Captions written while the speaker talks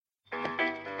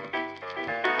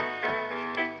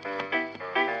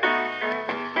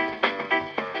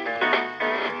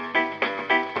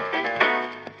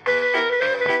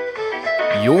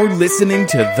You're listening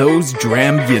to Those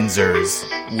Dram Yinzers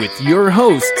with your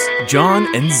hosts, John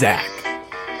and Zach.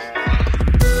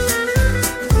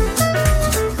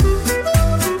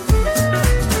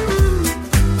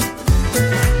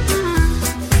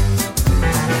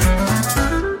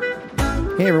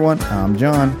 Hey everyone, I'm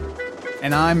John.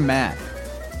 And I'm Matt.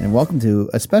 And welcome to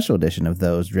a special edition of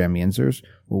Those Dram Yinzers,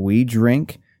 where we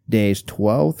drink days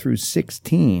 12 through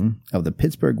 16 of the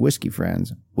Pittsburgh Whiskey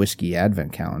Friends Whiskey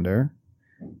Advent Calendar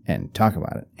and talk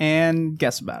about it. And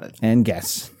guess about it. And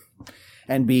guess.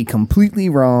 And be completely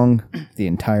wrong the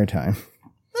entire time.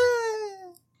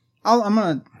 I'll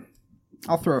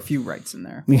throw a few rights in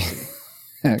there.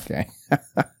 Okay.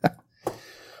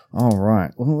 All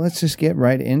right. Well, let's just get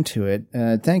right into it.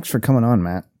 Thanks for coming on,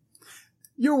 Matt.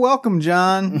 You're welcome,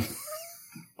 John.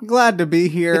 Glad to be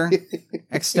here.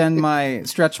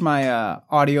 Stretch my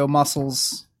audio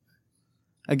muscles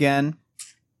again.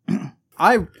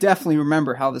 I definitely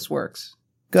remember how this works.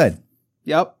 Good.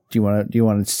 Yep. Do you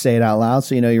want to say it out loud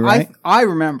so you know you're right? I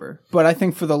remember, but I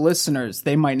think for the listeners,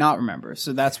 they might not remember.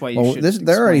 So that's why you should.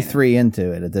 They're already explain it. 3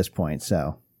 into it at this point,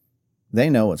 so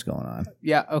they know what's going on.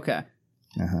 Yeah. Okay.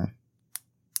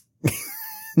 Uh-huh.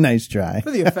 Nice try. For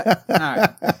the effect. All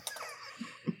right.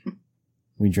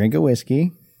 We drink a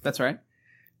whiskey. That's right.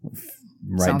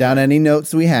 Write Sounds down right. any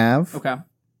notes we have. Okay.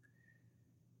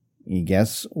 You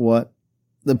guess what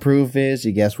the proof is.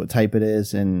 You guess what type it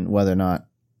is, and whether or not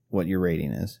what your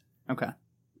rating is. Okay.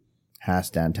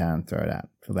 Hass downtown. Throw it out.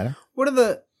 Feel better?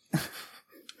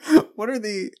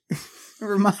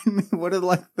 Remind me, what are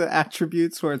like the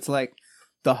attributes where it's like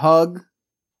the hug,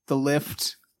 the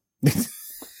lift?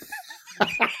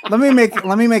 Let me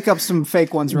make up some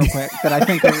fake ones real quick that I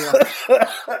think are real.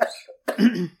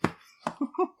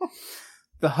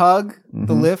 The hug,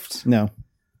 the lift, No.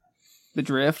 the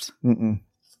drift, Mm-mm.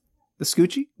 the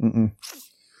scoochie, Mm-mm.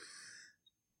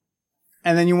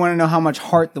 and then you want to know how much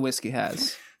heart the whiskey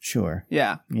has. Sure.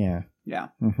 Yeah, Yeah. yeah.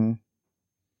 Mm-hmm.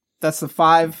 That's the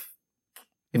 5.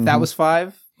 If that was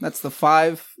 5, that's the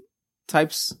 5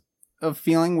 types of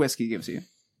feeling whiskey gives you.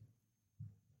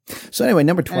 So anyway,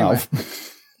 number 12.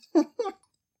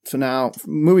 So now,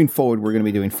 moving forward, we're going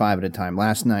to be doing 5 at a time.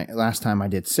 Last time I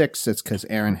did 6. It's because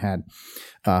Aaron had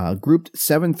grouped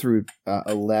 7 through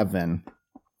 11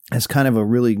 as kind of a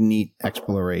really neat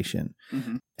exploration.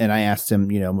 Mm-hmm. And I asked him,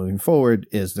 moving forward,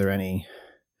 is there any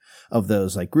of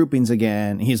those like groupings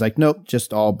again? And he's like, nope,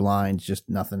 just all blind, just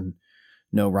nothing,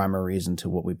 no rhyme or reason to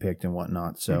what we picked and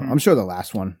whatnot. So I'm sure the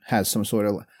last one has some sort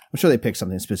of, I'm sure they picked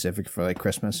something specific for like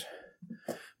Christmas.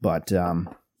 But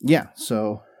yeah,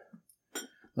 so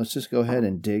let's just go ahead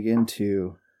and dig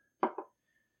into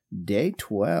day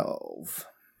 12.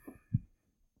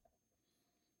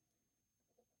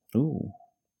 Ooh.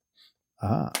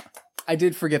 Ah. I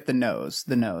did forget the nose.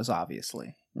 The nose,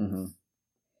 obviously. Mm-hmm.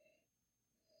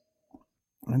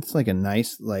 It's like a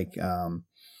nice, like,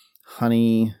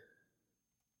 honey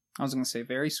I was going to say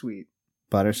very sweet.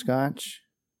 butterscotch.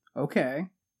 Okay.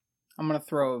 I'm going to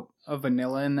throw a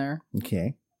vanilla in there.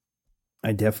 Okay.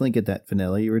 I definitely get that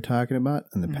vanilla you were talking about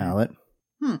in the palate.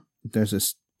 There's a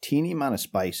teeny amount of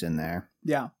spice in there.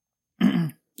 Yeah.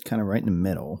 Kind of right in the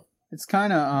middle. It's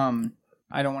kind of,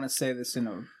 I don't want to say this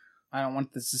I don't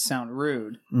want this to sound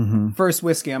rude. Mm-hmm. First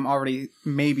whiskey, I'm already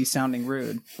maybe sounding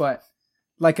rude, but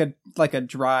like a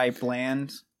dry,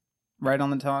 bland, right on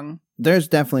the tongue. There's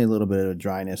definitely a little bit of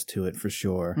dryness to it for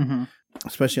sure,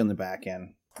 especially on the back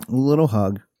end. A little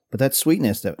hug, but that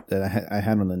sweetness that I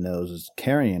had on the nose is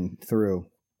carrying through.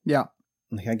 Yeah.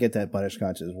 Like I get that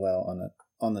butterscotch as well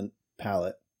on the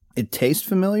palate. It tastes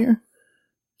familiar.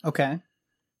 Okay.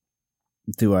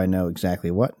 Do I know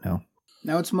exactly what? No.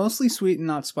 Now it's mostly sweet and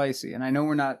not spicy, and I know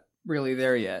we're not really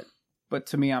there yet, but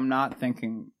to me, I'm not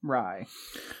thinking rye.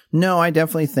 No, I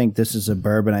definitely think this is a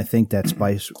bourbon. I think that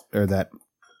spice or that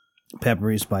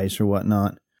peppery spice or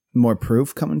whatnot, more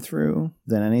proof coming through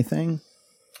than anything.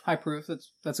 High proof.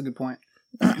 That's a good point.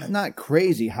 Not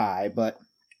crazy high, but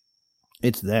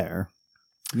it's there.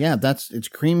 Yeah, it's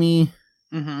creamy.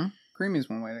 Mm-hmm. Creamy is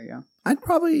one way to go. I'm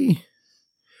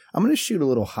going to shoot a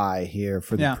little high here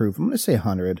for the proof. I'm going to say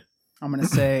 100. I'm going to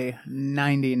say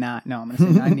 99. No, I'm going to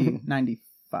say 90,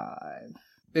 95.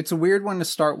 It's a weird one to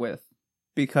start with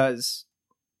because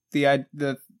the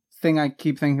thing I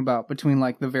keep thinking about between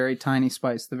like the very tiny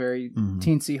spice, the very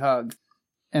teensy hug,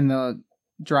 and the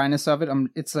dryness of it,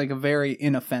 it's like a very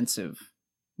inoffensive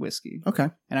whiskey.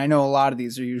 Okay. And I know a lot of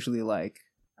these are usually like,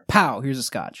 pow, here's a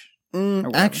scotch.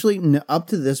 Actually, no, up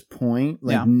to this point,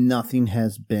 like nothing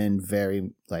has been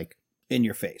very like in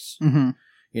your face. Mm-hmm.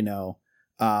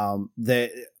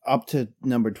 They up to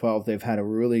number 12, they've had a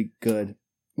really good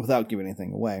without giving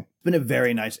anything away, it's been a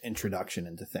very nice introduction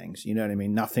into things. You know what I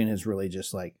mean? Nothing is really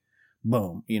just like,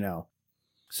 boom, you know.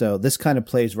 So this kind of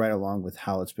plays right along with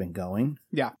how it's been going.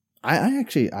 Yeah. I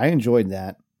actually enjoyed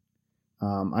that.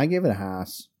 I gave it a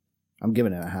Haas. I'm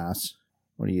giving it a Haas.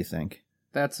 What do you think?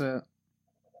 That's a...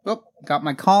 Oh, got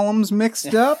my columns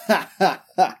mixed up.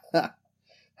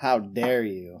 How dare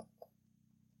you?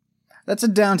 That's a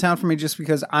downtown for me just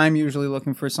because I'm usually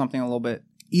looking for something a little bit...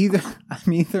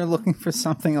 I'm either looking for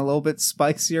something a little bit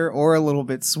spicier or a little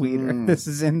bit sweeter. This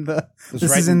is in the... This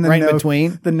is in the right in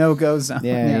between? The no-go zone.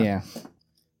 Yeah.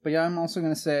 But yeah, I'm also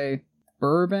going to say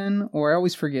bourbon, or I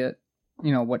always forget,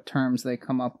 you know, what terms they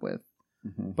come up with.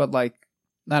 Mm-hmm. But like,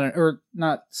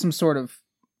 not some sort of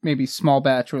maybe small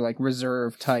batch or like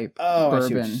reserve type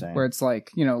bourbon where it's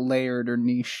like, you know, layered or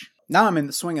niche. Now I'm in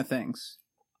the swing of things.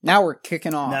 Now we're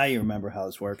kicking off. Now you remember how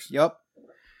this works. Yep.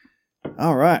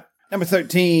 All right. Number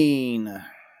 13.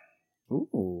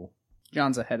 Ooh.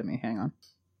 John's ahead of me. Hang on.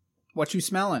 What you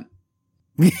smelling?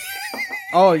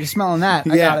 Oh, you're smelling that.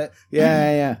 I got it.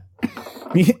 Yeah.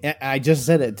 I just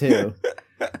said it too.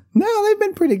 No, they've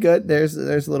been pretty good. There's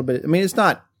a little bit. I mean, it's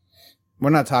not. We're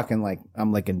not talking like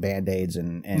I'm licking Band-Aids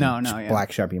and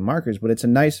black Sharpie markers, but it's a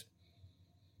nice,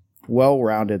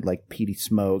 well-rounded like peaty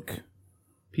smoke.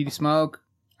 Peaty smoke.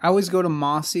 I always go to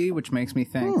mossy, which makes me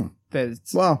think that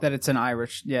it's an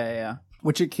Irish. Yeah.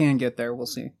 Which it can get there. We'll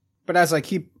see. But as I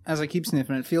keep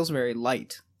sniffing, it feels very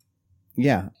light.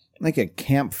 Yeah, like a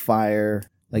campfire,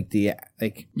 like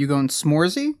you going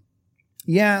s'moresy?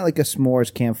 Yeah, like a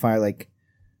s'mores campfire, like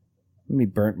maybe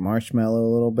burnt marshmallow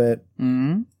a little bit.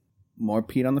 Mm-hmm. More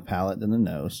peat on the palate than the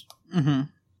nose. Mm-hmm.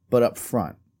 But up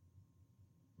front.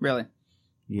 Really?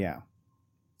 Yeah.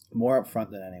 More up front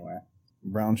than anywhere.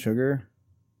 Brown sugar.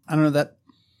 I don't know, that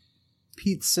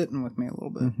peat's sitting with me a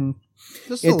little bit. Mm-hmm.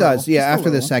 It does, yeah. After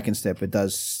the second step, it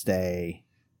does stay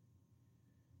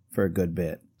for a good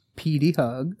bit. Peaty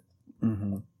hug.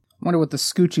 Mm-hmm. Wonder what the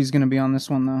scoochie's going to be on this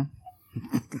one, though.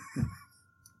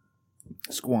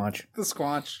 Squanch. The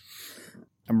squanch.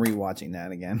 I'm rewatching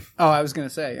that again. Oh, I was going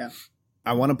to say, yeah.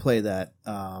 I want to play that,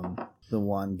 the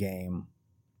one game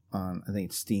on, I think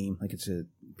it's Steam, like it's a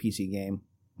PC game.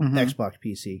 Mm-hmm. Xbox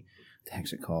PC. What the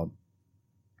heck's it called?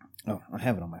 Oh, I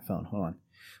have it on my phone. Hold on.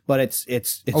 But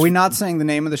it's Are we not saying the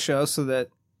name of the show so that,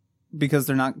 because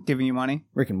they're not giving you money?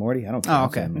 Rick and Morty? I don't care. Oh,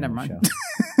 okay. Never mind.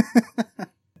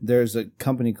 There's a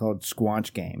company called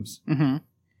Squanch Games. Mm-hmm.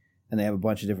 And they have a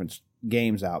bunch of different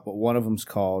games out, but one of them's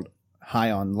called High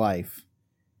on Life.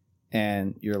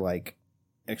 And you're like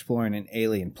exploring an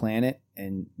alien planet,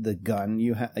 and the gun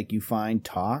you find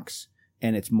talks,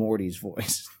 and it's Morty's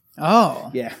voice.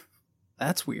 Oh. Yeah.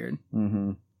 That's weird.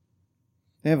 Mm-hmm.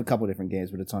 They have a couple different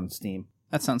games, but it's on Steam.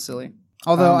 That sounds silly.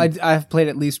 Although I've played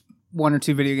at least one or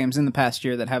two video games in the past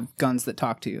year that have guns that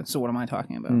talk to you. So what am I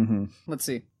talking about? Mm-hmm. Let's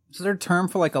see. Is there a term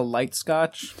for like a light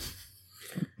scotch?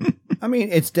 I mean,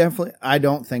 it's definitely. I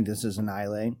don't think this is an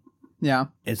Islay. Yeah,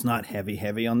 it's not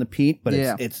heavy on the peat, but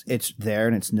it's there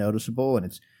and it's noticeable, and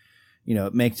it's, you know,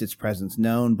 it makes its presence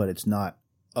known, but it's not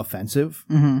offensive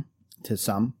to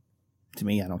some. To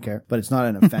me, I don't care, but it's not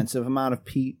an offensive amount of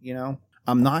peat. You know,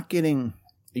 I'm not getting.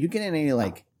 Are you getting any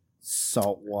like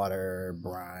saltwater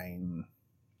brine?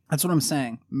 That's what I'm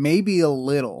saying. Maybe a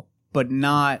little, but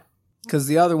not, because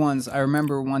the other ones, I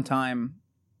remember one time,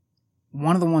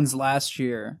 one of the ones last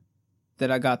year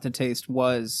that I got to taste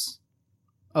was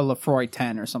a Lefroy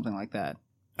 10 or something like that.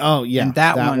 Oh yeah, and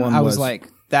that one I was like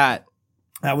that.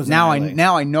 That was now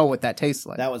I know what that tastes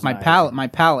like. That was my palate. My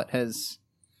palate has,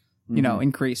 you know,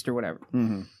 increased or whatever.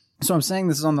 Mm-hmm. So I'm saying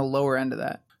this is on the lower end of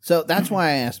that. So that's why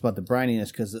I asked about the brininess,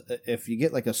 because if you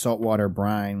get like a saltwater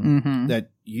brine,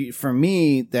 for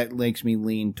me, that makes me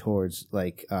lean towards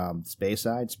like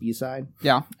Speyside.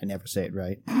 Yeah, I never say it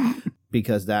right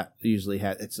because that usually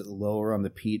it's lower on the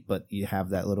peat, but you have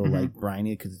that little like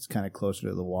briny because it's kind of closer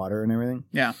to the water and everything.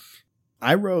 Yeah,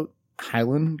 I wrote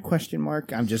Highland ?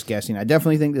 I'm just guessing. I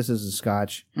definitely think this is a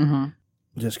Scotch,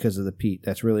 just because of the peat.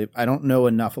 That's really, I don't know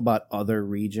enough about other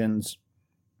regions.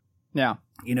 Yeah,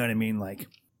 you know what I mean, like.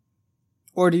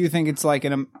 Or do you think it's like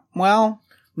well?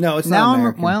 No, it's not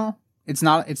American. It's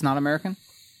not. It's not American.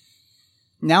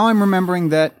 Now I'm remembering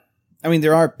that. I mean,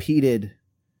 there are peated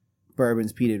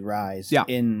bourbons, peated rye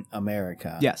in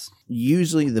America. Yes.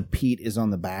 Usually the peat is on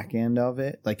the back end of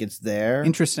it, like it's there.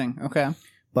 Interesting. Okay.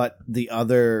 But the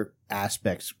other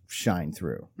aspects shine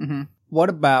through. Mm-hmm. What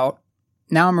about?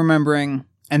 Now I'm remembering,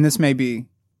 and this may be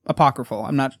apocryphal.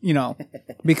 I'm not. You know,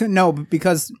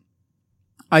 because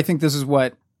I think this is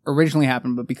what originally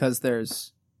happened, but because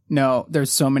there's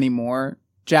so many more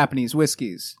Japanese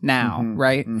whiskeys now,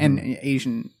 right? And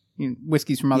Asian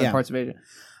whiskeys from other parts of Asia.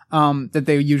 that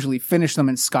they usually finish them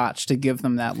in Scotch to give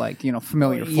them that like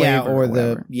familiar flavor.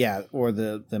 Or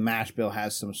the mash bill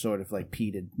has some sort of like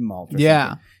peated malt. Or Yeah,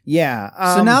 something.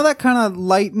 Yeah. So now that kind of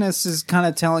lightness is kind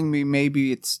of telling me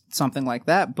maybe it's something like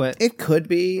that, but it could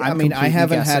be. I mean, I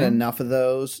haven't had enough of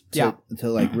those to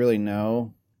like really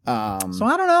know. So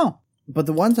I don't know. But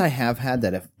the ones I have had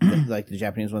that have like the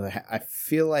Japanese ones, I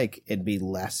feel like it'd be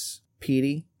less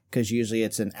peaty because usually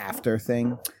it's an after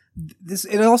thing.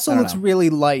 It also looks really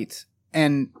light,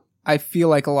 and I feel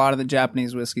like a lot of the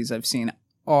Japanese whiskeys I've seen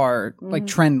are like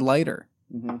trend lighter.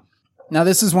 Mm-hmm. Now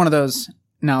this is one of those.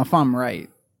 Now if I'm right,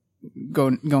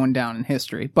 going down in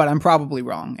history, but I'm probably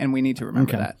wrong, and we need to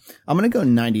remember that. I'm gonna go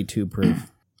 92 proof.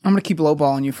 I'm gonna keep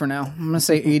lowballing you for now. I'm gonna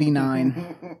say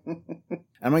 89.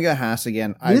 I'm gonna go Haas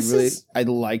again. I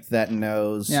liked that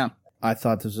nose. Yeah, I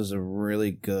thought this was a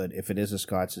really good. If it is a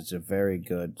Scotch, it's a very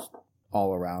good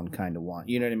all around kind of one.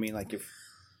 You know what I mean? Like if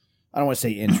I don't want to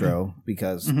say intro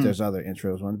because there's other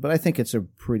intros ones, but I think it's a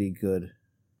pretty good.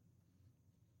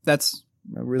 That's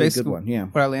a really good one. Yeah,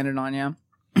 what I landed on. Yeah,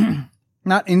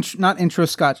 not intro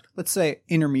Scotch. Let's say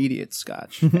intermediate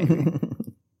Scotch. I'm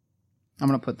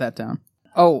gonna put that down.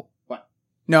 Oh, what?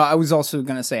 No, I was also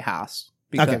gonna say Haas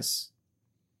because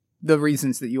the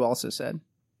reasons that you also said,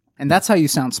 and that's how you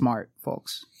sound smart,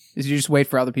 folks. Is you just wait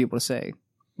for other people to say.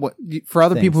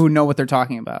 People who know what they're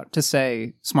talking about to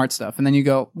say smart stuff, and then you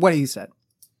go, "What he said."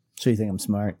 So you think I'm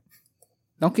smart?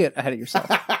 Don't get ahead of yourself.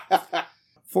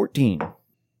 14.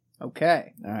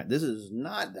 Okay. All right. This is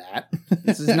not that.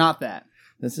 This is not that.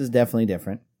 This is definitely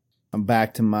different. I'm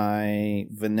back to my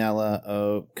vanilla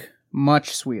oak.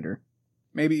 Much sweeter.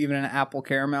 Maybe even an apple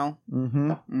caramel.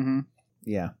 Mm-hmm. Mm-hmm.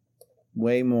 Yeah.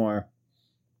 Way more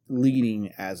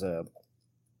leading as a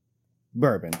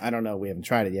bourbon. I don't know. We haven't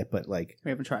tried it yet, but like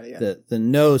we haven't tried it yet. The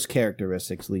nose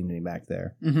characteristics lead me back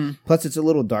there. Mm-hmm. Plus, it's a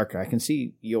little darker. I can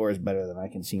see yours better than I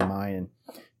can see mine,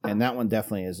 and that one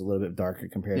definitely is a little bit darker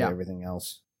compared to everything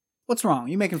else. What's wrong?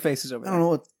 You making faces over there? I don't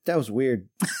know. That was weird.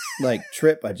 Like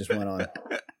trip I just went on.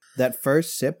 That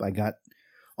first sip, I got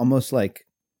almost like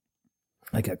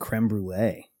a creme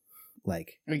brulee,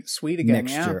 like sweet again,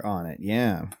 mixture on it.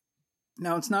 Yeah.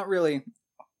 No, it's not really.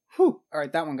 Whew. All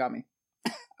right, that one got me.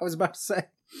 I was about to say,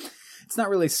 it's not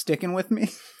really sticking with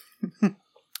me.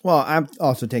 Well, I'm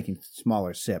also taking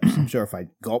smaller sips. I'm sure if I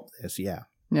gulp this, yeah.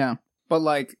 Yeah, but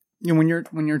like when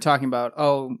you're talking about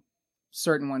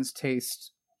certain ones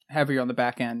taste heavier on the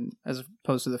back end as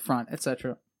opposed to the front,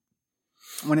 etc.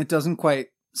 When it doesn't quite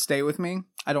stay with me,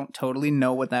 I don't totally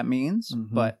know what that means,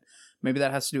 but maybe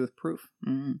that has to do with proof.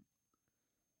 Mm-hmm.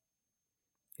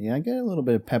 Yeah, I get a little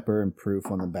bit of pepper and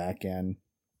proof on the back end.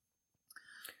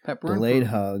 Pepper delayed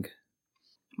hug.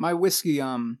 My whiskey,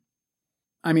 I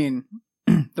mean,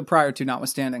 the prior to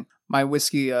notwithstanding, my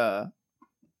whiskey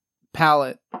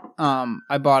palate,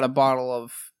 I bought a bottle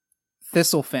of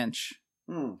Thistlefinch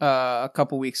a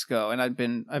couple weeks ago, and I've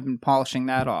been polishing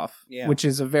that off. Yeah. Which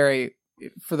is a very,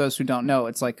 for those who don't know,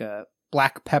 it's like a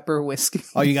black pepper whiskey.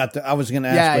 Oh, you got I was going to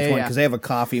ask which one because they have a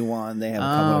coffee one. They have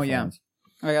a couple of ones.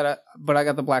 I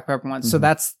got the black pepper one. So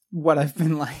that's what I've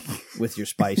been like with your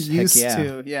spice used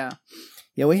to. Yeah.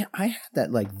 Yeah, I had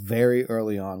that like very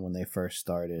early on when they first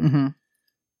started. Mm-hmm.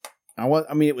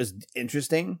 I mean, it was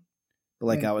interesting, but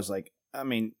like I was like, I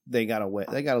mean, they got a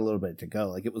little bit to go.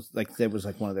 Like it was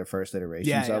like one of their first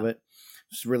iterations of it.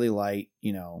 It's really light,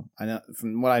 you know. I know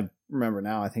from what I remember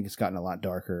now, I think it's gotten a lot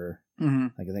darker. Mm-hmm.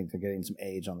 Like I think they're getting some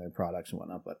age on their products and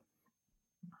whatnot. But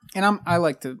I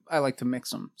like to mix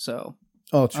them. So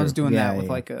true. I was doing that with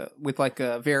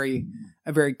a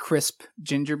very crisp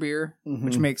ginger beer,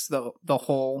 which makes the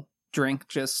whole drink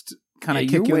just kind of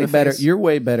kick you in the face. You're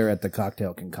way better at the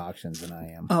cocktail concoctions than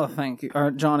I am. Oh, thank you.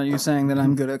 John, are you saying that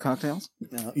I'm good at cocktails?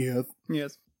 Yeah.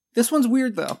 Yes. This one's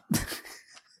weird though.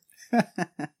 I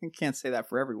can't say that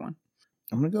for everyone.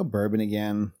 I'm gonna go bourbon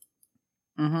again.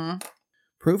 Mm-hmm.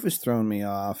 Proof has thrown me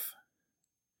off.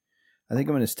 I think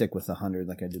I'm gonna stick with 100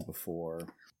 like I did before.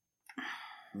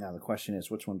 Now the question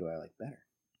is, which one do I like better?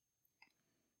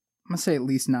 I'm gonna say at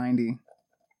least 90.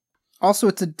 Also,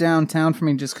 it's a downtown for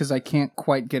me just because I can't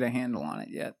quite get a handle on it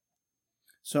yet.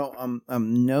 So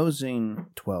I'm nosing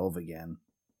 12 again.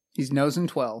 He's nosing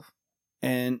 12,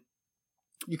 and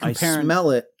I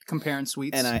smell it. Comparing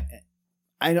sweets, and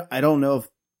I don't know if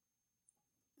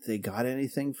they got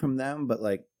anything from them, but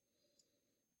like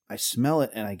I smell it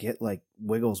and I get like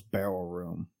Wiggles barrel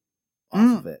room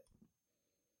off of it.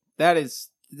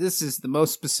 This is the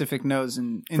most specific nose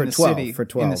in the city for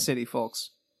 12 in the city,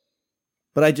 folks.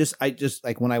 But I just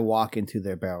like when I walk into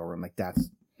their barrel room, like this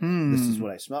is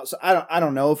what I smell. So I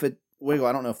don't know if it Wiggle.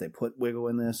 I don't know if they put Wiggle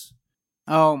in this.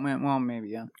 Oh man, well maybe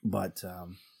yeah. But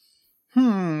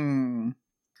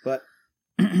But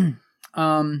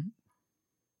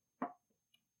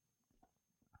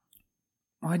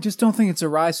I just don't think it's a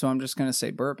rye, so I'm just going to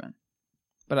say bourbon.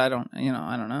 But I don't know.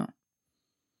 I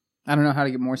don't know how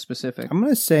to get more specific. I'm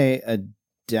going to say a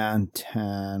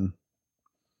downtown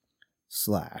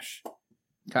slash.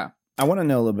 Okay. I want to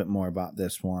know a little bit more about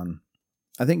this one.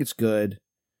 I think it's good.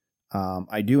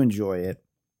 I do enjoy it.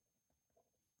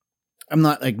 I'm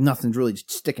not like nothing's really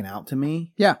sticking out to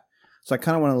me. Yeah. So I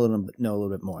kind of want to know a little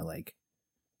bit more. Like,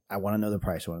 I want to know the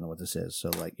price. I want to know what this is.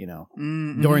 So, like,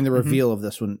 during the reveal of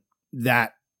this one,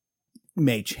 that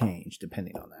may change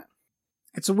depending on that.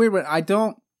 It's a weird one.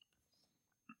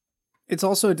 It's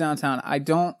also a downtown. I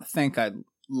don't think I'd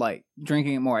like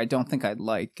drinking it more. I don't think I'd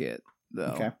like it, though.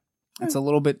 Okay. It's a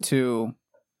little bit too...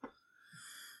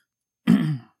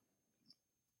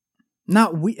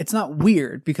 It's not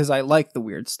weird because I like the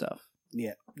weird stuff.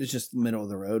 Yeah. It's just middle of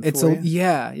the road It's for you.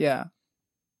 Yeah.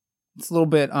 It's a little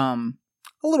bit, a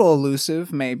little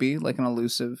elusive, maybe, like an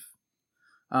elusive,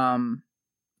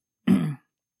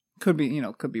 could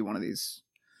be one of these.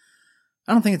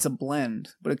 I don't think it's a blend,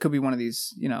 but it could be one of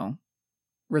these,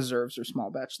 reserves or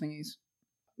small batch thingies.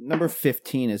 Number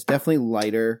 15 is definitely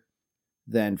lighter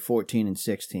than 14 and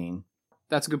 16.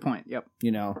 That's a good point. Yep.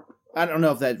 I don't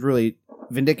know if that's really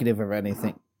vindicative of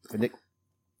anything.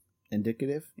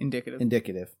 Indicative?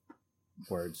 Indicative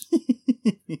words.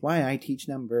 Why I teach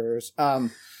numbers.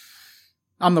 I'm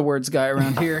the words guy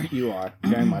around here. You are,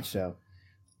 very much so.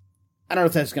 I don't know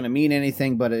if that's going to mean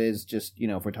anything, but it is just,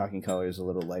 if we're talking colors, a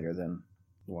little lighter than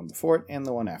the one before it and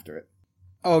the one after it.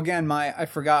 Oh, again, I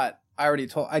forgot. I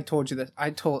told you this. I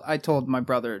told my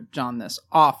brother John this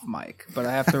off mic, but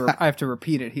I have to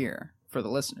repeat it here for the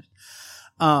listeners.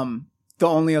 The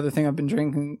only other thing I've been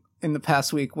drinking in the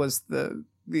past week was the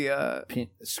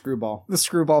Screwball. The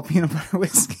Screwball peanut butter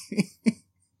whiskey.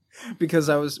 Because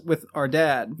I was with our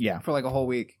dad for like a whole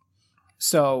week.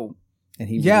 So,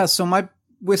 so my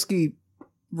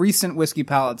recent whiskey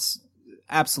palate's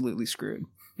absolutely screwed.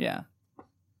 Yeah.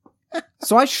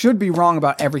 So I should be wrong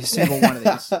about every single one of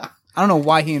these. I don't know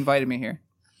why he invited me here.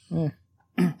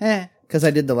 Because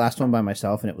I did the last one by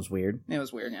myself and it was weird. It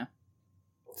was weird, yeah.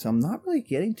 So I'm not really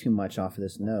getting too much off of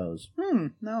this nose.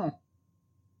 No.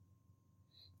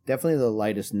 Definitely the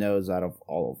lightest nose out of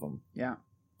all of them. Yeah.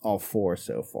 All four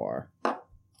so far.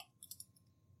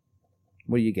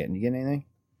 What are you getting? You getting anything?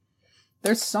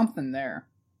 There's something there.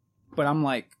 But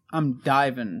I'm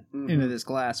diving into this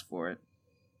glass for it.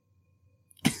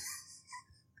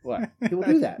 What? People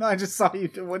do that. No, I just saw you.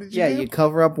 What did you do? Yeah, you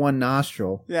cover up one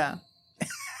nostril. Yeah.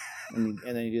 and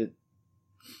then you do...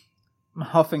 I'm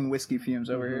huffing whiskey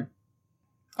fumes over here.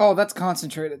 Oh, that's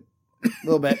concentrated. A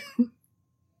little bit.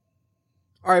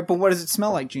 All right, but what does it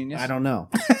smell like, genius? I don't know.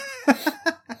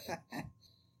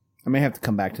 I may have to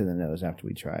come back to the nose after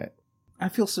we try it. I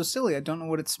feel so silly. I don't know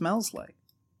what it smells like.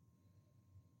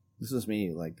 This is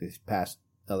me, like these past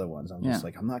other ones. I'm just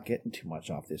like, I'm not getting too much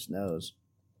off this nose.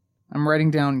 I'm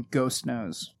writing down ghost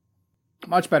nose.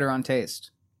 Much better on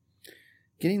taste.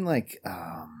 Getting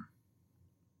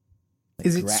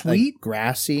is it sweet? Like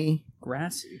grassy.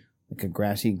 Grassy. Like a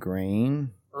grassy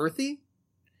grain. Earthy?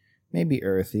 Maybe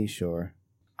earthy, sure.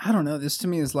 I don't know. This to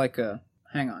me is like a...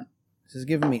 Hang on. This is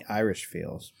giving me Irish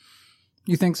feels.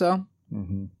 You think so?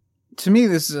 Mm-hmm. To me,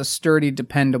 this is a sturdy,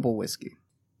 dependable whiskey.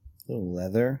 A little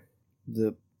leather.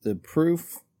 The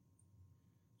proof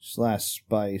 /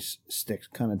 spice sticks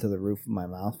kind of to the roof of my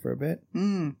mouth for a bit.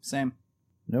 Same.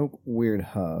 No weird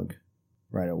hug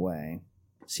right away.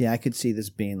 See, I could see this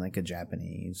being like a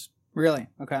Japanese. Really?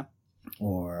 Okay.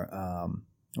 Or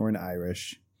an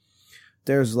Irish.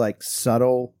 There's like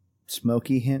subtle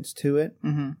smoky hints to it,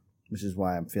 which is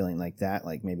why I'm feeling like that.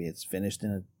 Like maybe it's finished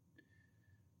in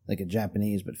a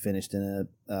Japanese, but finished in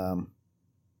a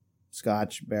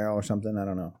Scotch barrel or something. I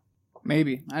don't know.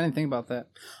 Maybe. I didn't think about that.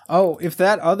 Oh, if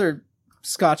that other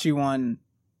Scotchy one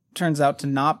turns out to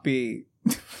not be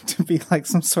to be like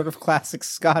some sort of classic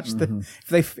Scotch, that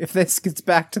if this gets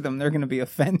back to them, they're going to be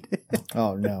offended.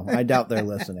 Oh no, I doubt they're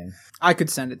listening. I could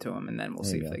send it to them, and then we'll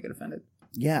see if they get offended.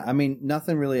 Yeah, I mean,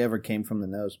 nothing really ever came from the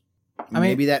nose.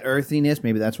 Maybe that earthiness.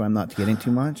 Maybe that's why I'm not getting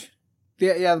too much.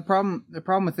 Yeah. The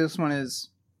problem with this one is,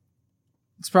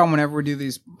 it's a problem whenever we do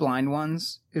these blind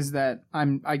ones, is that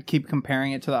I keep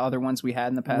comparing it to the other ones we had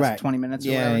in the past 20 minutes.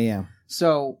 Or whatever. Yeah.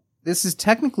 So this is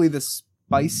technically the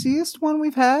spiciest one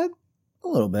we've had. A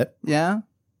little bit. Yeah.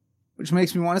 Which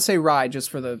makes me want to say rye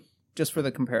just for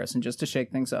the comparison, just to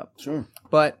shake things up. Sure.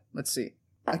 But let's see.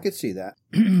 I could see that.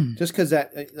 Just because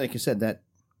that, like you said, that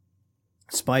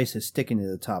spice is sticking to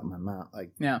the top of my mouth,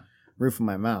 roof of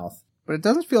my mouth. But it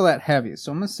doesn't feel that heavy.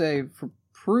 So I'm going to say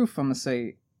proof, I'm gonna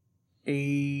say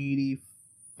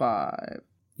 85.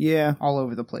 Yeah, All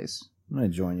over the place. I'm gonna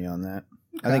join you on that.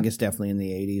 Okay. I think it's definitely in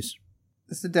the 80s.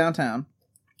 It's the downtown.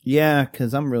 Yeah,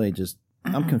 because I'm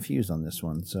confused on this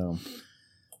one. So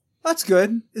That's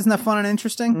good. Isn't that fun and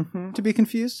interesting to be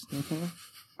confused?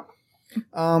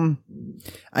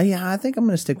 I think I'm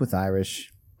gonna stick with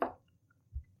Irish.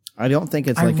 I don't think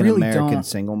it's I like really an American don't.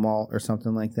 single malt or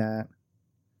something like that.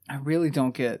 I really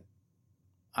don't get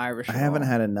Irish. I at haven't all.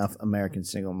 had enough American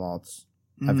single malts.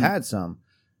 Mhm. I've had some,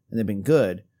 and they've been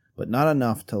good, but not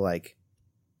enough to like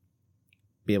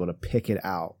be able to pick it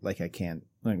out like I can,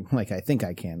 like I think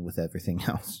I can with everything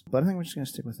else. But I think we're just gonna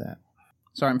stick with that.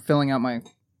 Sorry, I'm filling out my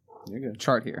You're good.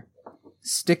 chart here.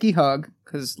 Sticky hug,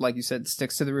 because like you said,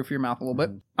 sticks to the roof of your mouth a little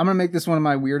bit. I'm going to make this one of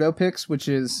my weirdo picks, which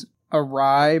is a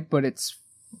rye, but it's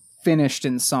finished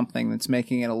in something that's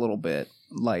making it a little bit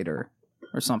lighter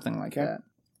or something like Okay. that.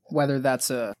 Whether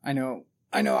that's I know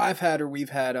I've had or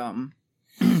we've had,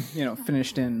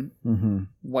 finished in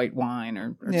white wine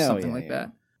or Yeah, something like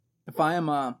that. If I am,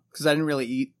 because I didn't really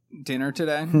eat dinner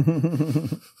today,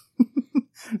 Mm-mm.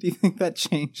 do you think that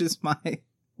changes my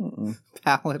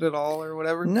palate at all or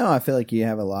whatever? No, I feel like you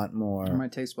have a lot Or more. my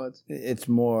taste buds? It's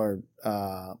more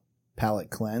palate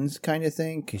cleanse kind of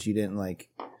thing because you didn't like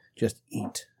just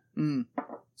eat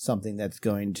something that's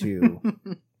going to,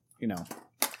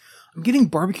 I'm getting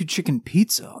barbecue chicken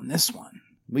pizza on this one.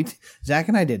 Zach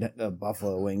and I did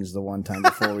buffalo wings the one time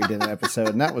before we did an episode,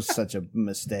 and that was such a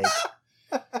mistake.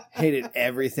 Hated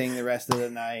everything the rest of the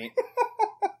night.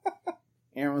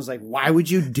 Aaron was like, "Why would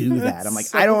you do that?" I'm like,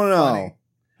 So "I don't know. funny.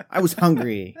 I was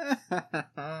hungry."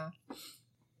 All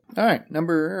right,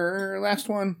 last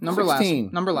one. Number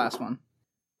 16. last one.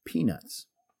 Peanuts.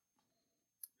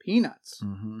 Peanuts.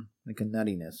 Like a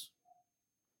nuttiness.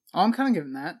 Oh, I'm kind of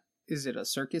getting that. Is it a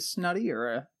circus nutty or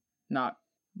a not?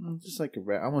 Just like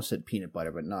I almost said peanut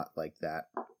butter, but not like that.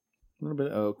 A little bit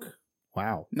of oak.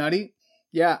 Wow. Nutty?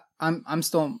 Yeah, I'm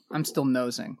still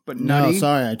nosing, but nutty. No,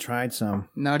 sorry, I tried some.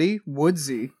 Nutty,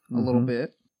 woodsy a little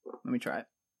bit. Let me try it.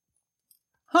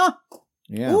 Huh?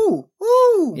 Yeah. Ooh.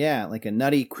 Yeah, like a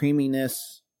nutty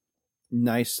creaminess,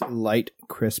 nice light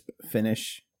crisp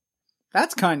finish.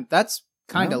 That's kind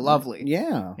of lovely.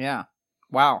 Yeah. Yeah.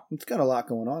 Wow. It's got a lot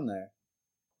going on there.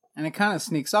 And it kind of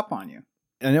sneaks up on you.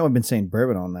 I know I've been saying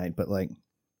bourbon all night, but like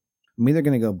I'm either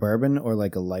going to go bourbon or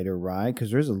like a lighter rye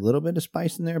because there's a little bit of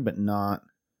spice in there, but not.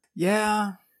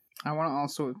 Yeah. I want to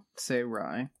also say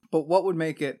rye. But what would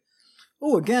make it...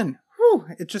 Oh, again. Whew,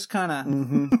 it just kind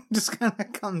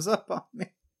of comes up on me.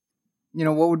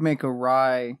 What would make a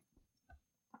rye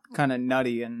kind of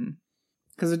nutty and...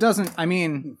 Because it doesn't... I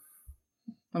mean...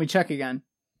 Let me check again.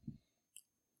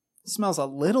 It smells a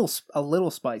little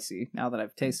spicy now that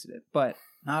I've tasted it, but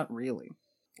not really.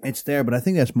 It's there, but I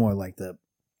think that's more like the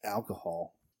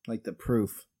alcohol, like the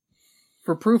proof.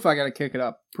 For proof, I got to kick it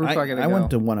up. I got to go. I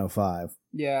went to 105.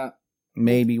 Yeah.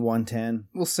 Maybe 110.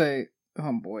 We'll say...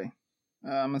 Oh, boy.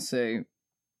 I'm going to say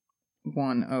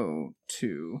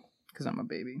 102 because I'm a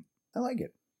baby. I like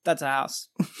it. That's a house.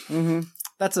 Mm-hmm.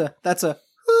 That's a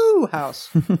whoo house.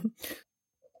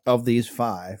 Of these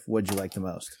 5, what'd you like the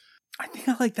most? I think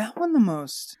I like that one the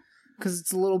most because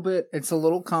it's a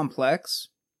little complex,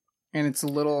 and it's a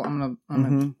little. I'm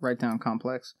gonna write down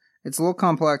complex. It's a little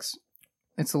complex.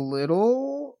 It's a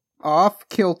little off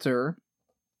kilter.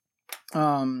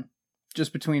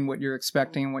 Just between what you're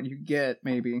expecting and what you get,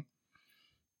 maybe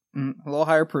a little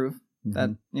higher proof.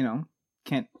 That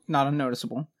not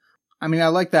unnoticeable. I mean, I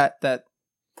like that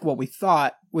what we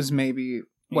thought was maybe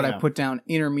what I put down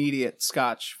intermediate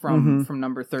scotch from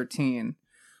number 13.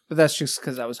 But that's just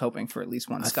because I was hoping for at least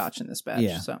one scotch in this batch.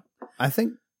 Yeah. So I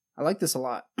think I like this a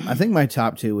lot. I think my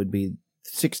top 2 would be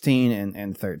 16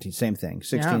 and 13. Same thing.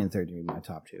 16 Yeah. and 13 would be my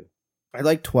top 2. I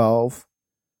like 12,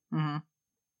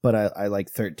 but I like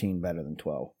 13 better than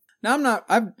 12. Now I'm not.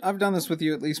 I've done this with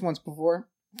you at least once before.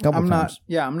 Couple I'm times.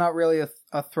 I'm not really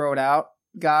a throw it out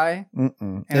guy.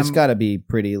 It's got to be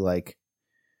pretty like.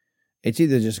 It's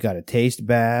either just got to taste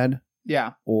bad,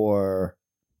 Yeah. or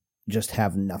just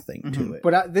have nothing to it.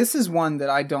 But this is one that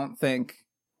I don't think.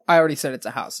 I already said it's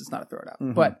a house. It's not a throw it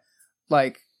out. But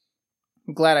like,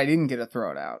 I'm glad I didn't get a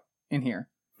throw it out in here.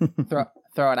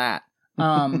 throw it at.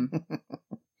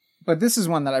 But this is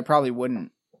one that I probably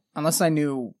wouldn't, unless I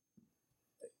knew.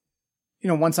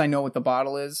 Once I know what the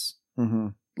bottle is,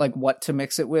 like what to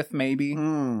mix it with, maybe.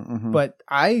 But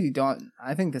I don't.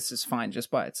 I think this is fine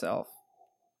just by itself.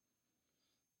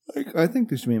 I think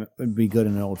this would be good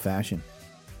in an old fashioned.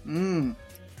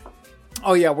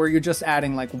 Oh yeah, where you're just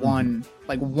adding like one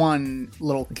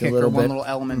little kick or one little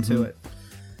element to it.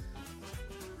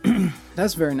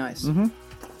 That's very nice.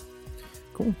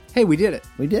 Cool. Hey, we did it.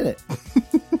 We did it.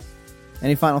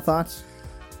 Any final thoughts?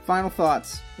 Final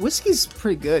thoughts. Whiskey's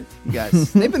pretty good, you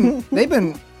guys. They've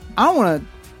been. I don't want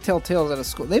to tell tales out of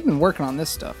school. They've been working on this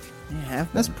stuff. Yeah,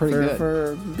 That's pretty good.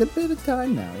 For a good bit of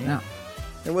time now. Yeah.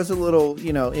 There was a little,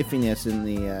 iffiness in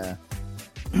the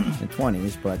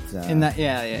 20s, but In that,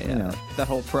 yeah. you know. That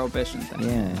whole prohibition thing.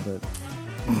 yeah, but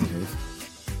anyways.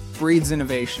 Breeds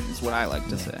innovation is what I like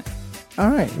to say. All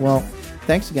right. Well,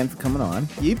 thanks again for coming on.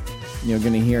 Yep. You're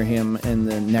going to hear him in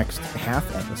the next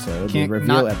half episode, the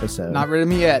reveal episode. Not rid of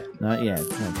me yet. Not yet.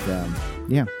 But,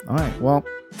 yeah. All right. Well,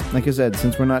 like I said,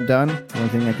 since we're not done, the only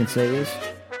thing I can say is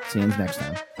see you next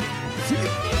time.